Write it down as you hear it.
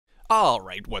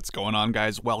Alright, what's going on,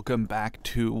 guys? Welcome back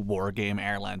to Wargame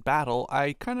AirLand Battle.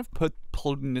 I kind of put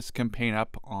putting this campaign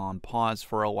up on pause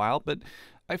for a while, but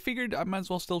I figured I might as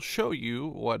well still show you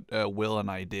what Will and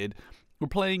I did. We're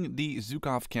playing the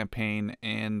Zukov campaign,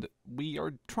 and we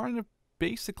are trying to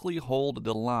basically hold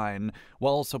the line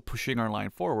while also pushing our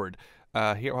line forward.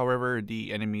 Here, however,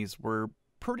 the enemies were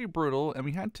pretty brutal, and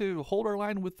we had to hold our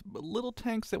line with little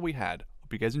tanks that we had.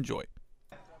 Hope you guys enjoy.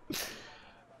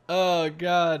 Oh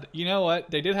god, you know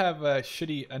what? They did have a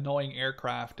shitty, annoying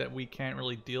aircraft that we can't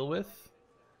really deal with.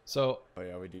 So oh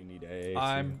yeah, we do need AA.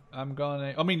 I'm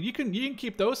gonna. I mean, you can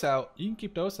keep those out. You can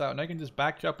keep those out, and I can just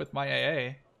back you up with my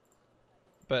AA.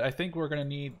 But I think we're gonna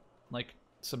need like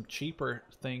some cheaper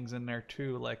things in there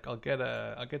too. Like I'll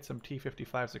get some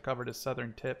T-55s to cover the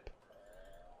southern tip.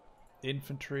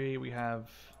 Infantry,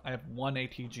 I have one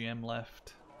ATGM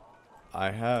left.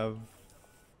 I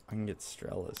can get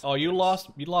Strelas. Oh, you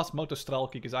lost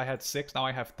Motostrelki because I had 6. Now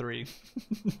I have 3.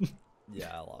 Yeah,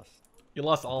 I lost. You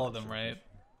lost all of them, right?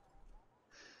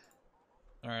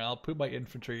 All right, I'll put my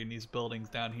infantry in these buildings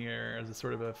down here as a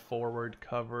sort of a forward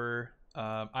cover.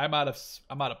 I'm out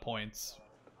of points.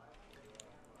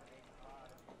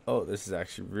 Oh, this is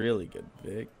actually really good,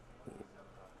 Vic.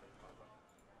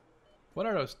 What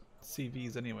are those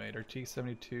CVs anyway? They're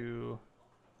T-72.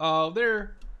 Oh,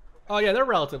 yeah, they're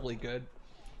relatively good.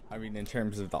 I mean, in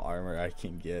terms of the armor I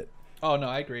can get. Oh no,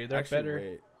 I agree. They're actually, better.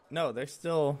 Wait. No, they're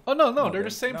still. Oh no, they're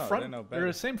the same front. They're, they're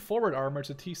the same forward armor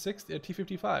to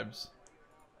T-55s.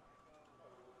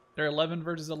 They're 11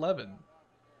 versus 11.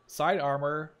 Side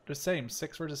armor, the same,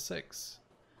 6 versus 6.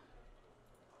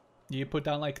 You put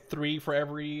down like 3 for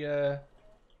every.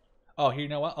 Oh, here, you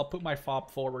know what? I'll put my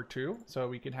fob forward too, so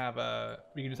we can just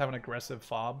have an aggressive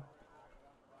fob.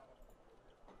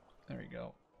 There we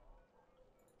go.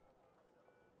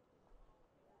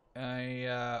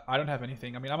 I don't have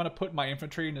anything. I mean, I'm gonna put my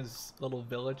infantry in this little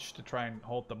village to try and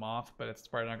hold them off, but it's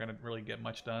probably not gonna really get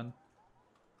much done.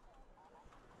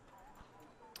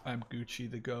 I'm Gucci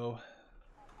to go.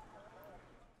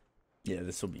 Yeah,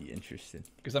 this will be interesting.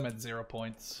 Because I'm at 0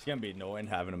 points. It's gonna be annoying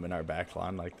having them in our back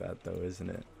line like that, though, isn't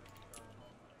it?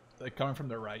 Like coming from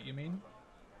the right, you mean?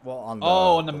 Well, on the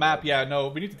on the map, yeah. No,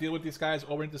 we need to deal with these guys,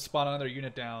 or we need to spawn another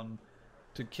unit down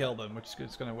to kill them, which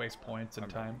is gonna waste points and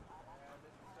time.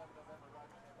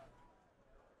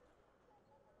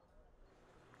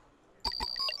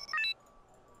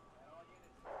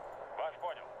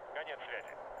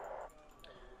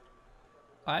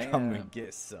 Come and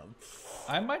get some.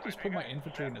 I might just put my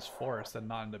infantry in this forest and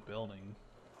not in the building.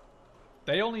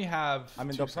 They only have. I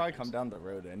mean, they'll probably come down the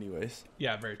road anyways.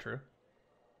 Yeah, very true.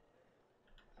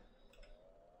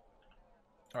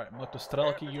 All right,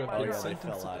 Motostrelki, you have been sentenced.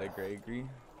 They fell out of Gregory.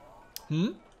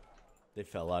 Hmm? They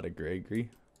fell out of Gregory.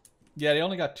 Yeah, they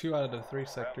only got 2 out of the 3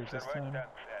 sectors this time.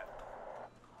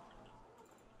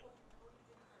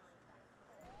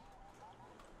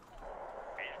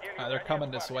 They're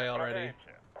coming this way already.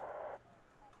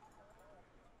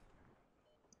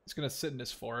 It's gonna sit in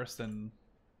this forest and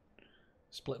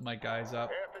split my guys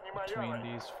up between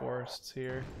these forests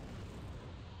here.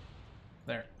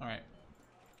 There, alright.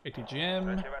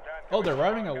 ATGM. Oh, they're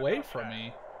running away from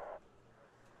me.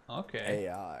 Okay.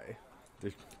 AI.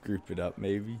 They group it up,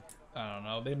 maybe. I don't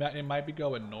know. They might be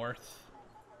going north.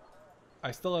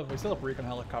 We still have recon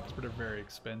helicopters, but they're very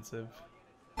expensive.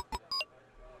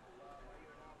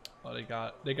 Oh, they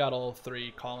got all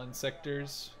 3 Collins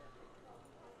sectors,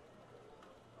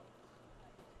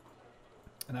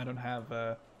 and I don't have.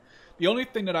 The only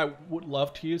thing that I would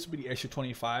love to use would be the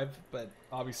SU-25, but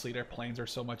obviously their planes are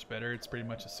so much better. It's pretty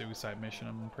much a suicide mission.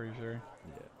 I'm pretty sure.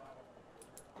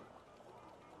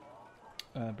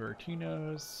 Yeah.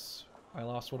 Bertinos. I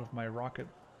lost one of my rocket.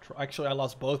 Actually, I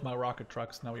lost both my rocket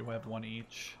trucks. Now we have 1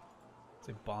 each.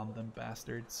 They bombed them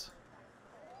bastards.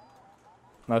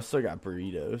 I've still got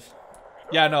burritos.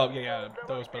 Yeah, no, yeah,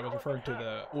 those. But I was referring to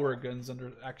the Oregons under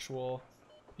the actual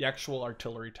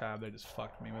artillery tab. They just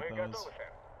fucked me with those.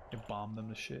 They bombed them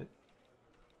to shit.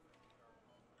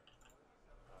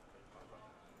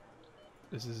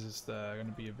 This is just going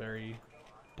to be a very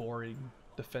boring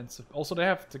defensive. Also, they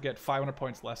have to get 500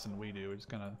 points less than we do. It's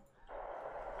gonna.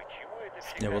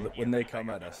 Yeah, well, when they come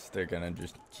at us, they're gonna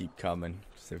just keep coming.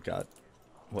 Cause they've got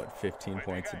what 15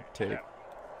 points a tick.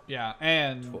 Yeah,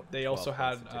 and they also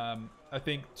had, I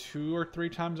think 2 or 3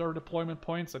 times our deployment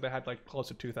points. Like they had like close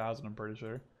to 2,000, I'm pretty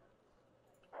sure.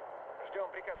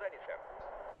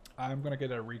 I'm gonna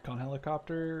get a recon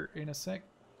helicopter in a sec.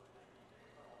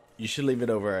 You should leave it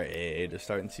over our AA to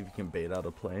start and see if we can bait out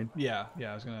a plane. Yeah,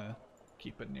 I was gonna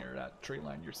keep it near that tree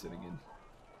line you're sitting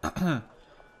in.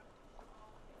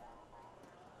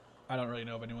 I don't really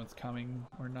know if anyone's coming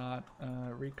or not.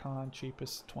 Recon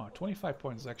cheapest 25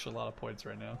 points is actually a lot of points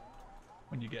right now.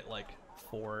 When you get like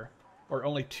 4 or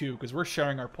only 2, because we're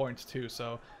sharing our points too.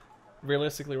 So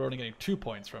realistically, we're only getting 2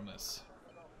 points from this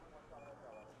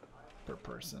per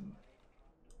person.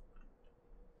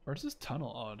 Where's this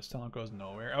tunnel? Oh, this tunnel goes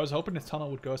nowhere. I was hoping this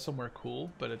tunnel would go somewhere cool,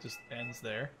 but it just ends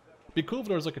there. It'd be cool if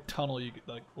there was like a tunnel you could,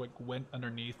 like went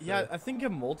underneath. Yeah, I think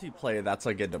in multiplayer that's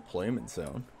like a deployment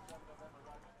zone.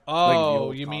 Oh,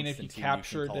 like you mean if you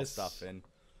capture this stuff in?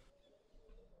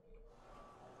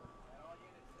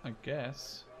 I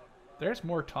guess. There's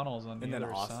more tunnels on the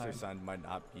other side. And then Ostersund might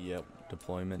not be a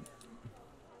deployment.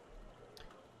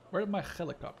 Where's my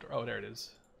helicopter? Oh, there it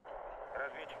is.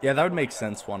 Yeah, that would make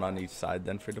sense, one on each side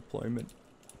then for deployment.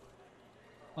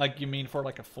 Like, you mean for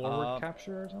like a forward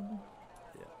capture or something?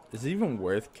 Yeah. Is it even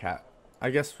worth I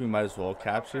guess we might as well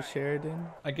capture Sheridan.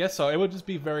 I guess so. It would just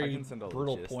be very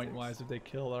brutal point-wise if they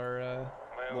kill our...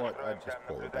 Well, I'd just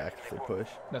pull it back if they push.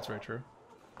 That's very true.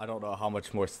 I don't know how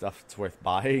much more stuff it's worth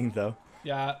buying, though.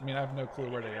 Yeah, I mean, I have no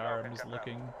clue where they are. I'm just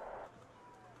looking.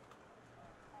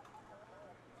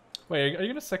 Wait, are you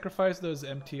going to sacrifice those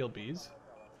MTLBs?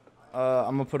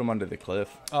 I'm going to put them under the cliff.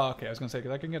 Oh, okay. I was going to say,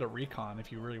 because I can get a recon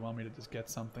if you really want me to just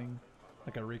get something.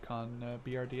 Like a recon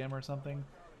BRDM or something.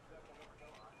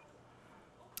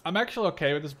 I'm actually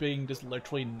okay with this being just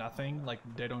literally nothing. Like,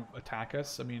 they don't attack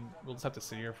us. I mean, we'll just have to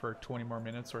sit here for 20 more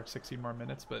minutes or 60 more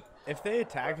minutes, but... If they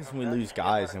attack us and we lose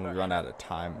guys and we run out of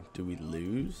time, do we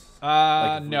lose?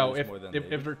 No.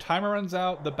 If their timer runs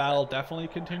out, the battle definitely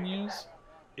continues.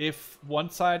 If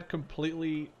one side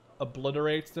completely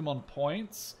obliterates them on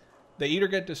points, they either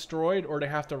get destroyed or they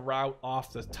have to route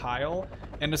off the tile.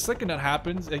 And the second that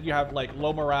happens, you have, like,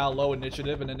 low morale, low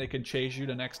initiative, and then they can chase you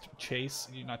the next... chase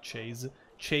you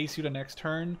the next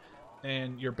turn,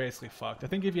 and you're basically fucked. I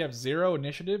think if you have 0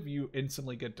 initiative, you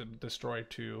instantly get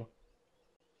destroyed too.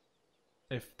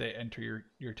 If they enter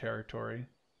your territory.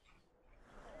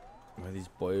 Where are these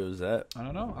boyos at? I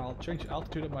don't know. I'll change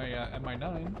altitude at my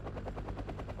MI9.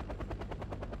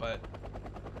 But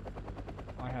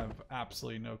I have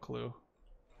absolutely no clue.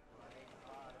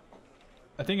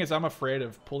 The thing is, I'm afraid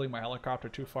of pulling my helicopter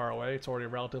too far away. It's already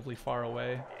relatively far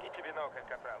away.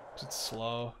 It's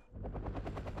slow.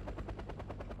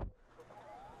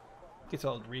 Guess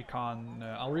I'll recon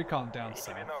down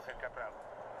south.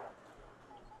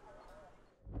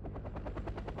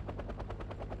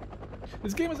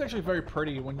 This game is actually very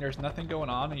pretty when there's nothing going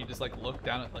on and you just like look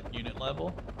down at like unit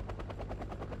level.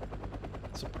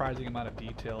 Surprising amount of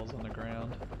details on the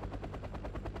ground.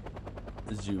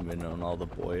 Zoom in on all the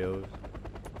boyos.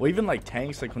 Well, even like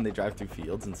tanks, like when they drive through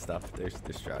fields and stuff, there's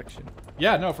destruction.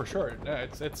 Yeah, no, for sure. Yeah,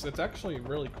 it's actually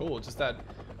really cool. It's just that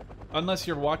unless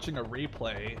you're watching a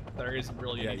replay, there isn't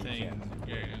really anything.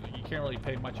 You can't really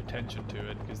pay much attention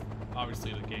to it because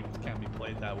obviously the game can't be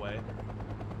played that way.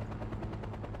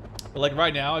 But like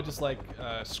right now, I just like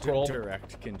scroll.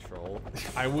 Direct control.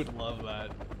 I would love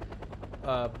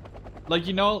that. Like,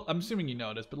 you know, I'm assuming you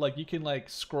know this, but like you can like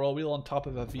scroll wheel on top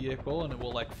of a vehicle and it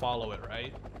will like follow it,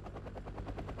 right?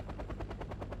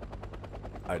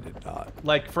 I did not.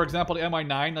 Like, for example, the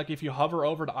MI9, like if you hover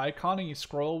over the icon and you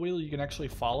scroll wheel, you can actually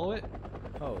follow it.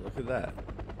 Oh, look at that.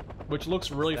 Which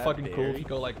looks really fucking cool if you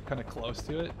go like kind of close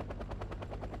to it.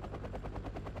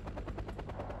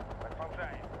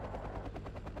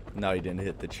 No, you didn't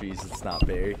hit the trees. It's not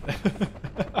Barry.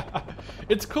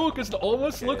 It's cool because it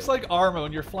almost looks like Arma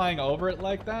when you're flying over it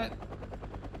like that.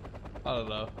 I don't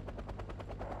know.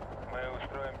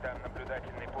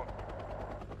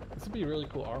 This would be a really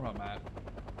cool Arma map.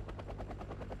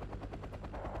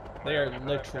 They are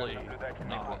literally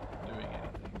not doing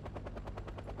anything.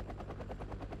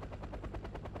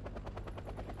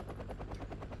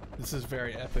 This is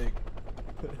very epic.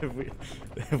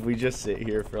 If we just sit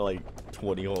here for like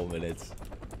 20 whole minutes,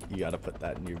 you gotta put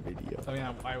that in your video. I mean,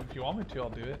 if you want me to, I'll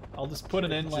do it. I'll just put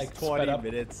it in like 20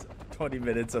 minutes. 20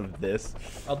 minutes of this.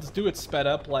 I'll just do it sped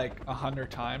up like 100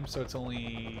 times, so it's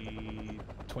only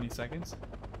 20 seconds.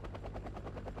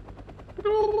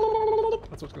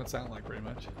 That's what it's gonna sound like, pretty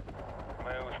much.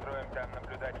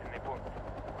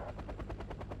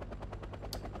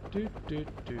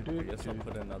 I guess I'll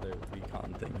put another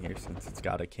recon thing here since it's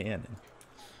got a cannon.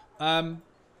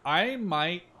 I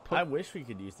might put... I wish we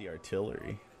could use the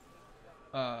artillery.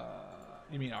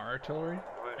 You mean our artillery?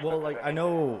 Well, like, I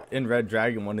know in Red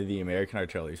Dragon, one of the American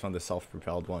artilleries, one of the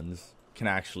self-propelled ones, can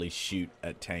actually shoot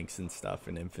at tanks and stuff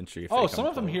and infantry. Oh, some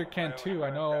of them here can too.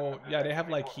 I know. Yeah, they have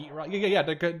like heat. Yeah.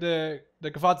 The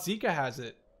Gvazika has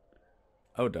it.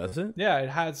 Oh, does it? Yeah, it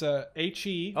has a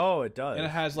HE. Oh, it does. And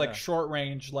it has like short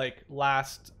range, like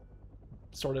last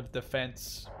sort of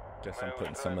defense Guess I'm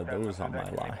putting some of those on my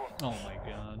line. Oh my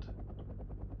god.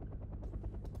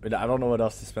 But I don't know what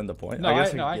else to spend the point. No, I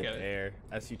guess I I get it. Air.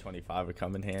 SU-25 would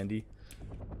come in handy.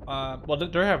 Well,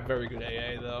 they have very good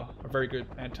AA though, or very good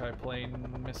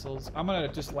anti-plane missiles. I'm gonna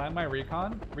just land my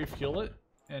recon, refuel it,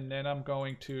 and then I'm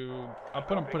going to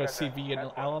put a CV in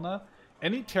Elena.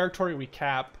 Any territory we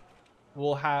cap,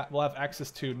 we'll have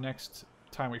access to next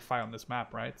time we fight on this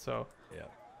map, right? So yeah.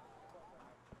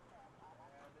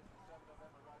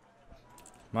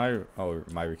 My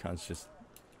recon's just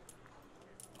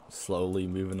slowly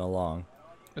moving along.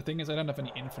 The thing is, I don't have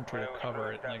any infantry to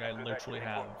cover it. Like I literally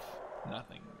have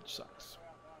nothing, which sucks.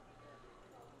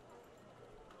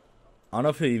 I don't know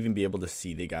if he'll even be able to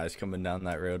see the guys coming down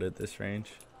that road at this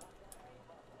range.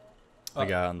 The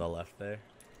guy on the left there.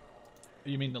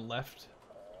 You mean the left?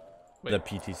 Wait. The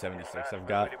PT-76 I've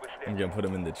got. I'm gonna put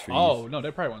him in the trees. Oh no,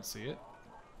 they probably won't see it.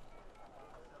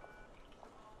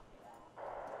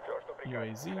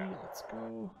 UAZ, let's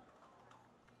go.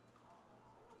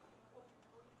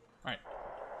 Alright.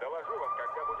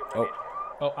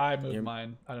 Oh, I moved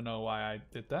mine. I don't know why I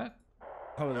did that.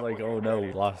 I was like, oh no,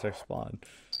 we lost our spawn.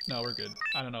 No, we're good.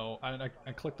 I don't know.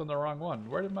 I clicked on the wrong one.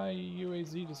 Where did my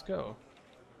UAZ just go?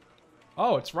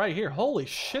 Oh, it's right here. Holy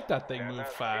shit, that thing moved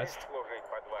fast.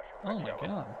 Oh my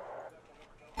god.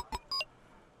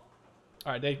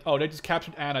 Alright, they just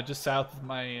captured Anna just south of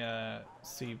my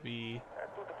CV.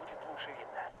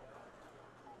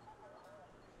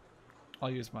 I'll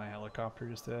use my helicopter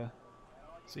just to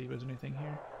see if there's anything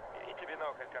here.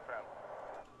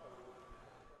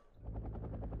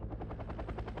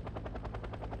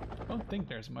 I don't think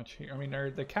there's much here. I mean,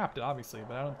 they capped it obviously,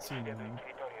 but I don't see anything.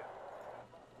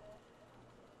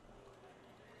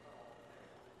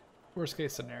 Worst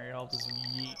case scenario, I'll just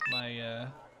yeet my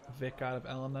Vic out of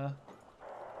Elena.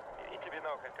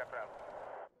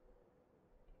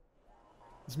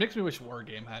 This makes me wish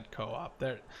Wargame had co-op.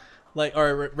 There, like,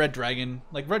 or Red Dragon.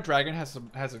 Like Red Dragon has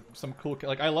some cool.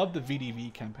 Like I love the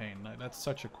VDV campaign. Like, that's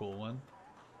such a cool one.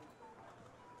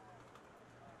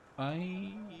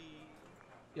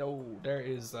 Yo, there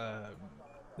is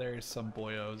some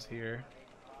boyos here.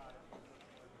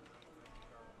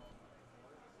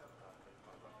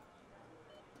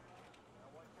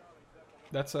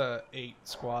 That's 8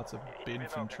 squads of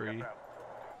infantry.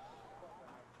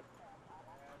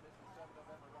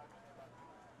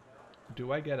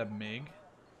 Do I get a MiG?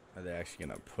 Are they actually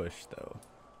gonna push though?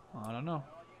 I don't know.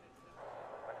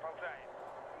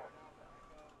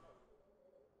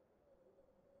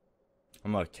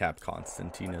 I'm gonna cap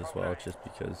Constantine as well, just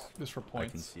because. Just for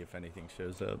points. I can see if anything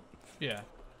shows up. Yeah.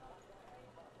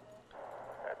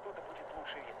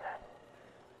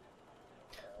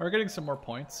 We're getting some more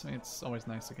points. I mean, it's always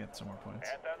nice to get some more points.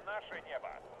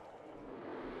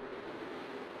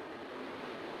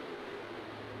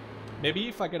 Maybe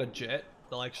if I get a jet,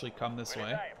 they'll actually come this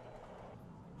way.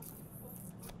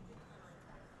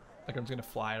 Like I'm just gonna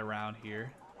fly around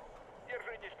here.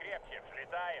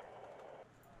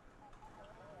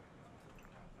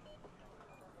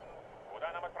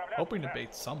 Hoping to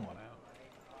bait someone out.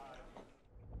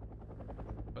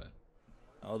 But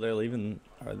oh, they're leaving.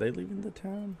 Are they leaving the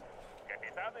town?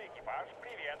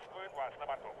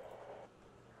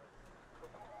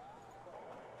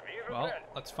 Well,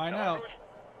 let's find out.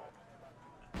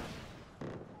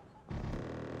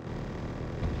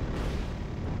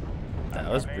 That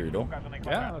was brutal.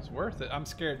 Yeah, it's worth it. I'm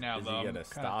scared now, though. Is he gonna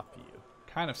stop you?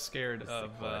 Kind of scared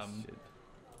of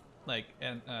like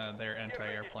their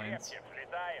anti-airplanes.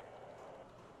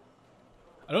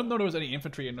 I don't know there was any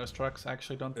infantry in those trucks. I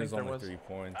actually don't think there was. 3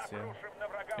 points, yeah.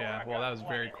 Yeah, well, that was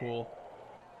very cool.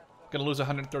 Gonna lose a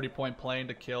 130-point plane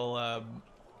to kill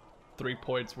 3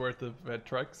 points worth of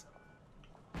trucks.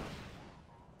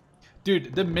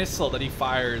 Dude, the missile that he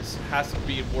fires has to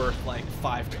be worth like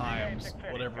 5 times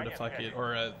whatever the fuck it,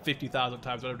 or 50,000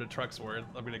 times whatever the truck's worth.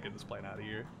 I'm gonna get this plane out of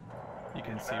here. You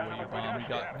can see what you bomb.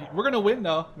 We're gonna win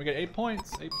though. We got 8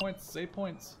 points. 8 points. 8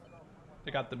 points.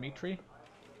 They got Dimitri.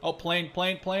 Oh, plane.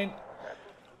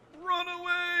 Run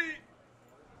away!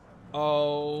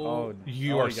 Oh,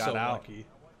 you are so lucky.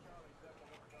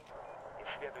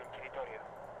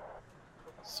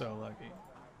 So lucky.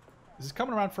 Is this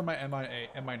coming around from my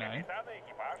MI9?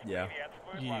 Yeah.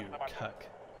 You cuck.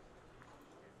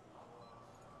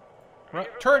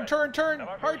 Turn! Hard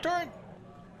turn!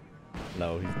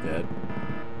 No, he's dead.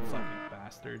 Fucking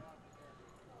bastard.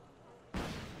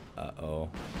 Uh-oh.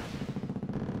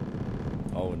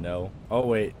 Oh no. Oh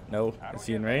wait, no. Is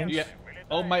he in range? Yeah.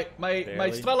 Oh my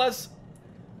Strelas!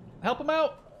 Help him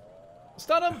out!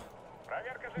 Stun him!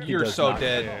 You're so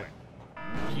dead.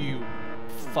 You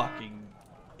fucking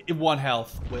 1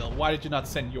 health, Will. Why did you not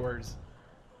send yours?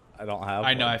 I don't have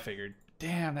I know, one. I figured.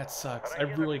 Damn, that sucks. I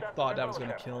really thought that was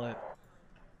gonna kill it.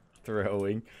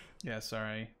 Throwing. Yeah,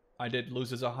 sorry. I did lose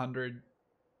his 100.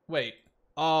 Wait.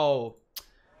 Oh.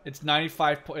 It's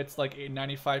 95. It's like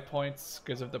 95 points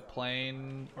because of the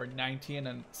plane, or 90 and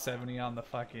then 70 on the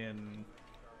fucking.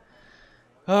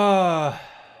 Yep.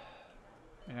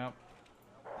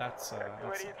 That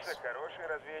sucks.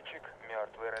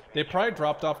 They probably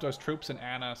dropped off those troops in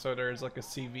Anna, so there's like a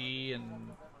CV and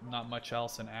not much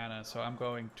else in Anna. So I'm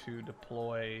going to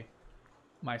deploy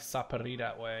my Sapari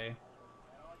that way.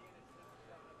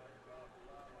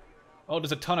 Oh,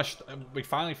 there's a ton of. We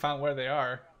finally found where they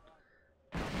are.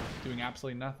 Doing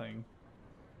absolutely nothing.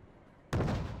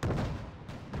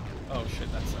 Oh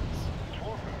shit, that sucks.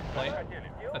 Plane?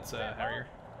 That's a Harrier.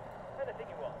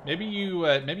 Maybe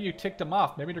you ticked them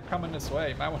off. Maybe they're coming this way.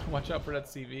 You might want to watch out for that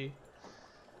CV.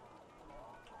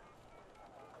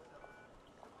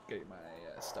 Get my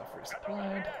stuff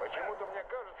resupplied.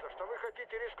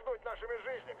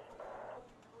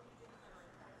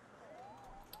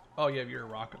 Oh, you have your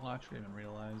rocket launcher. I didn't even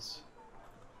realize.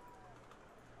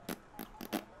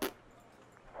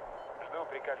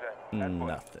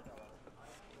 Nothing.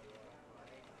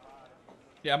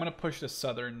 Yeah, I'm gonna push the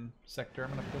southern sector.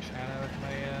 I'm gonna push Anna with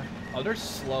my. Oh, they're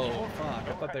slow. Fuck!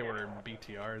 I thought they were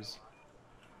BTRs.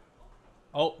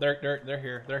 Oh, they're here. They're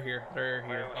here. They're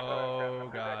here. Oh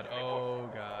god. Oh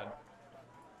god.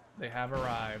 They have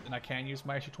arrived, and I can't use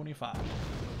my SU-25.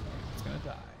 It's gonna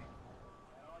die.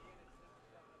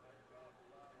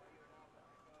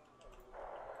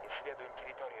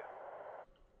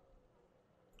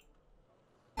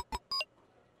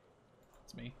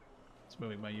 It's me. It's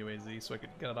moving my UAZ so I could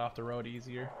get it off the road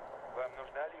easier.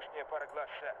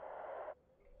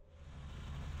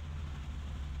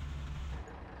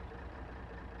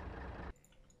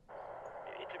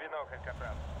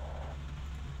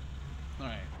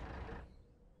 Alright.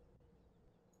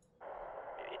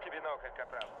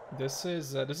 This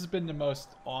has been the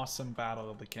most awesome battle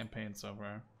of the campaign so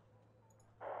far.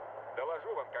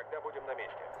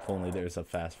 If only there's a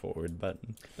fast forward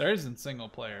button. There isn't single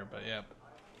player, but yep.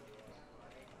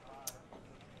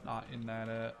 Not in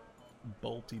that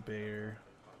bolty bear.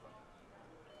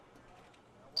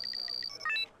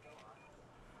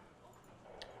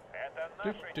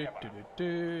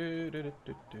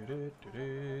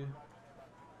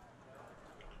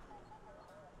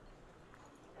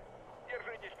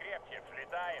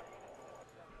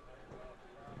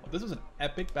 This was an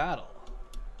epic battle.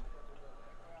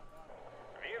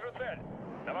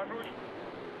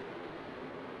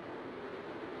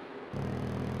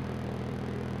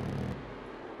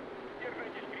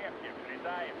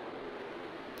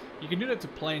 You can do that to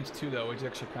planes too, though, which is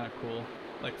actually kind of cool.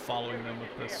 Like following them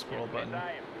with the scroll button.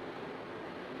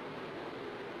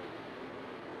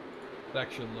 It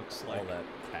actually looks like all that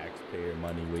taxpayer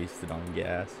money wasted on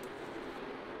gas.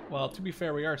 Well, to be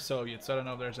fair, we are Soviets, so I don't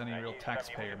know if there's any real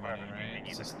taxpayer money, right?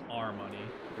 It's just our money,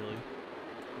 really.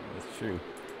 That's true.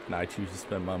 And I choose to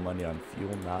spend my money on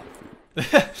fuel, not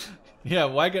food. Yeah,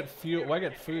 why get fuel? Why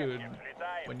get food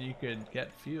when you could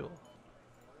get fuel?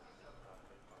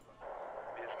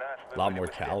 A lot more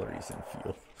calories than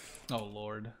fuel. Oh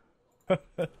Lord.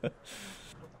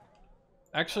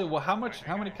 Actually, well, how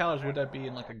many calories would that be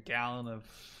in like a gallon of?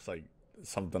 It's like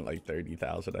something like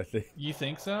 30,000, I think. You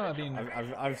think so? I mean,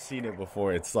 I've seen it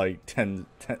before. It's like 10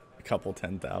 a couple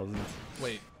 10,000.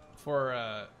 Wait, for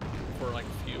like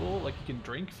fuel? Like you can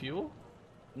drink fuel?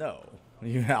 No,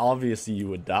 obviously you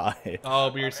would die. Oh,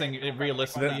 but you're saying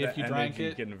realistically, if you drank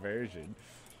it. Conversion.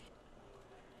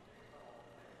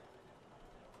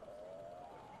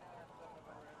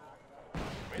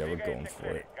 Yeah, we're going for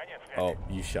it. Oh,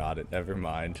 you shot it. Never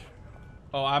mind.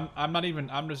 Oh, I'm not even.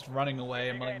 I'm just running away.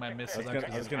 I'm letting my missiles. I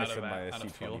was gonna send my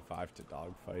SU-25 to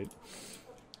dogfight.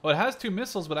 Well, it has 2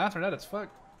 missiles, but after that, it's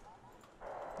fucked.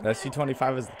 The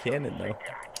SU-25 is the cannon, though.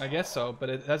 I guess so, but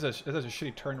it has a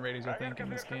shitty turn radius, I think, in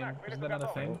this game. Isn't that not a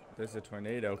thing? Oh, there's a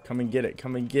tornado. Come and get it.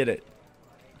 Come and get it.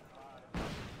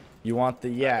 You want the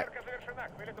yak?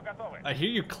 I hear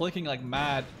you clicking like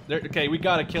mad. Okay, we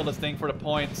gotta kill this thing for the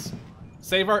points.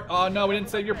 Save our. Oh no, we didn't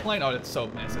save your plane. Oh, it's so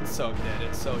missed. It's so dead.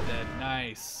 It's so dead.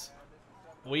 Nice.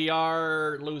 We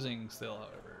are losing still,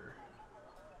 however.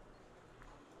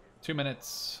 2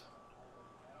 minutes.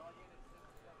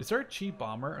 Is there a cheap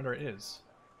bomber? Or there is.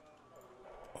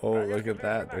 Oh, look at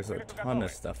that. There's a ton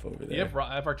of stuff over there. You have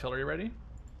artillery ready?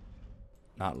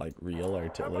 Not like real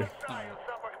artillery. Oh.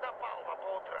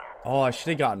 Oh, I should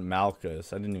have gotten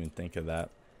Malchus. I didn't even think of that.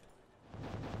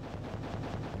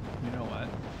 You know what?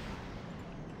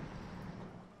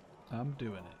 I'm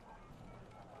doing it.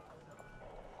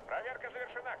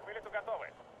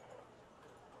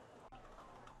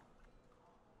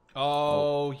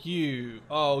 Oh,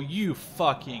 you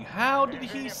fucking, how did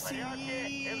he see? Run.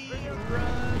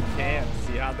 You can't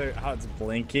see how it's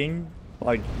blinking.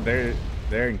 Like they're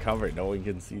in cover, no one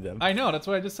can see them. I know, that's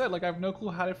what I just said. Like I have no clue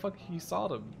how the fuck he saw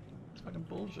them. It's fucking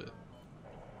bullshit.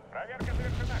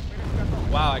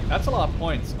 Wow, that's a lot of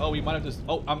points. Oh, we might have just.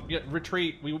 Oh, yeah,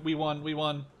 retreat. We won. We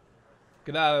won.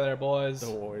 Get out of there, boys.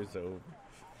 The war's over.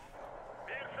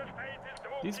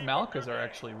 These Malkas are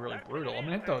actually really brutal. I'm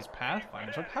gonna hit those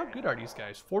Pathfinders. Like, how good are these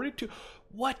guys? 42.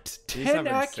 What? 10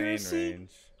 accuracy?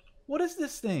 Range. What is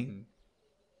this thing?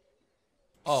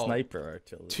 Oh, sniper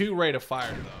artillery. 2 rate of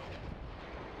fire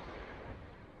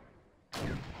though.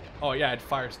 Oh yeah, it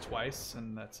fires twice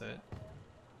and that's it.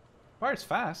 Fires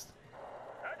fast.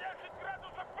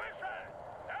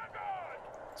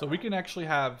 So we can actually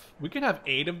have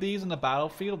 8 of these in the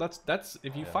battlefield. That's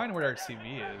if you find where our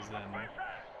CV is, then.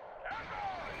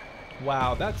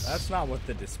 Wow, that's not what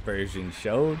the dispersion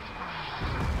showed.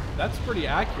 That's pretty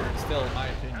accurate still, in my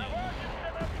opinion.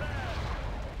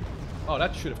 Oh,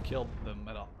 that should have killed them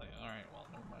at all. Alright, well,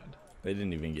 never mind. They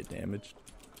didn't even get damaged.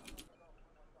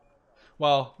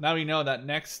 Well, now we know that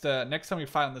next time we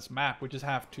fight on this map, we just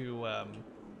have to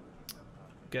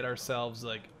get ourselves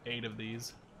like 8 of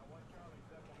these.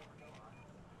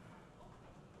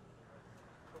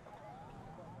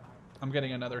 I'm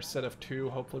getting another set of 2,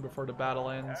 hopefully before the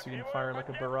battle ends, so you can fire like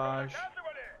a barrage.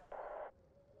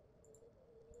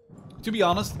 To be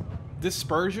honest,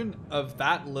 dispersion of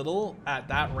that little at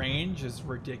that range is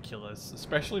ridiculous,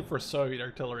 especially for Soviet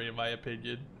artillery, in my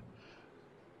opinion.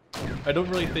 I don't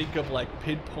really think of like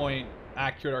pinpoint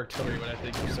accurate artillery when I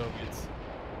think of Soviets.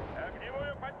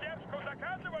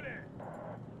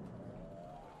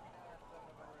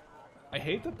 I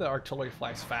hate that the artillery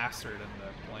flies faster than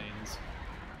the planes.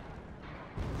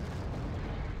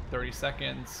 30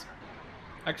 seconds.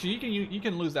 Actually, you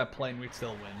can lose that plane, we'd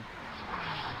still win.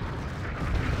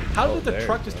 How did the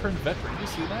truck just turn veteran? Did you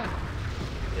see that?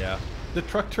 Yeah. The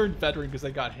truck turned veteran because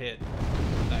they got hit.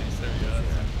 Nice, there we go.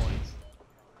 That's 10 points.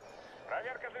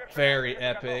 Very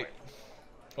epic.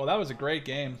 Well, that was a great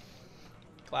game.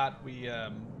 Glad we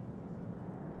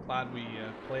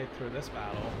played through this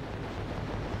battle.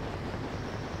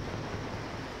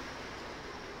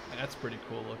 That's pretty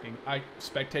cool looking. I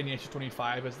spectating the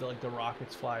SU-25 as the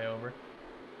rockets fly over.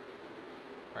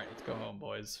 Alright, let's go home,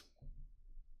 boys.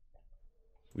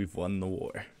 We've won the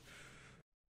war.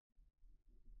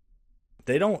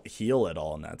 They don't heal at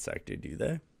all in that sector, do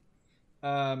they?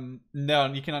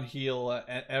 No, you cannot heal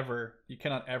ever. You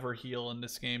cannot ever heal in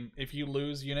this game. If you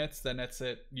lose units, then that's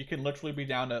it. You can literally be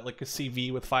down to like a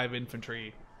CV with 5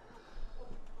 infantry.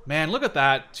 Man, look at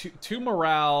that. Two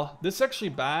morale. This is actually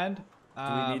bad. Do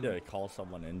we need to call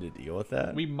someone in to deal with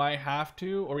that? We might have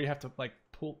to, or we have to like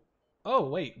pull. Oh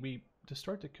wait, we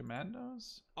destroyed the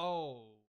commandos. Oh.